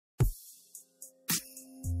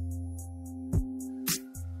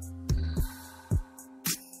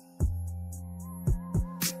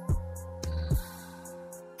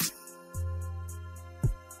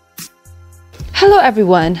Hello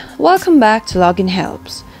everyone, welcome back to Login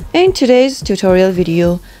Helps. In today's tutorial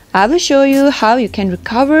video, I will show you how you can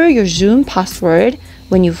recover your Zoom password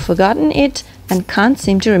when you've forgotten it and can't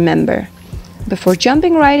seem to remember. Before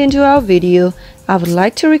jumping right into our video, I would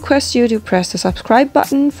like to request you to press the subscribe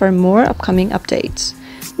button for more upcoming updates.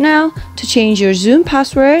 Now, to change your Zoom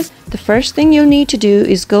password, the first thing you'll need to do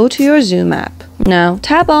is go to your Zoom app. Now,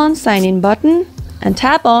 tap on Sign In button and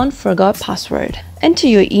tap on Forgot Password. Enter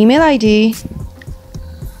your email ID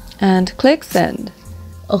and click Send.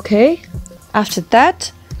 Okay, after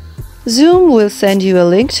that, Zoom will send you a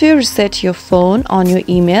link to reset your phone on your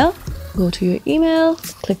email. Go to your email,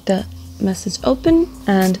 click the message open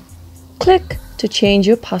and click to change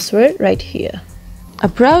your password right here. A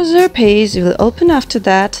browser page will open after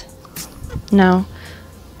that. Now,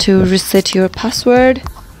 to reset your password,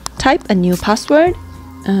 type a new password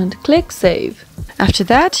and click Save. After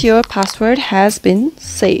that, your password has been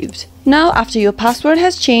saved. Now, after your password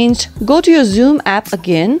has changed, go to your Zoom app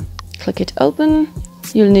again, click it open.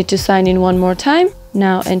 You'll need to sign in one more time.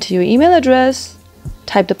 Now enter your email address,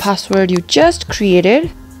 type the password you just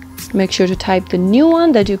created. Make sure to type the new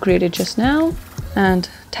one that you created just now and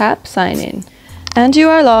tap Sign In. And you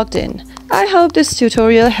are logged in. I hope this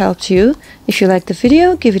tutorial helped you. If you liked the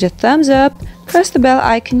video, give it a thumbs up, press the bell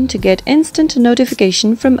icon to get instant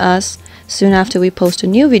notification from us soon after we post a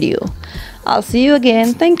new video. I'll see you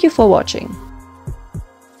again. Thank you for watching.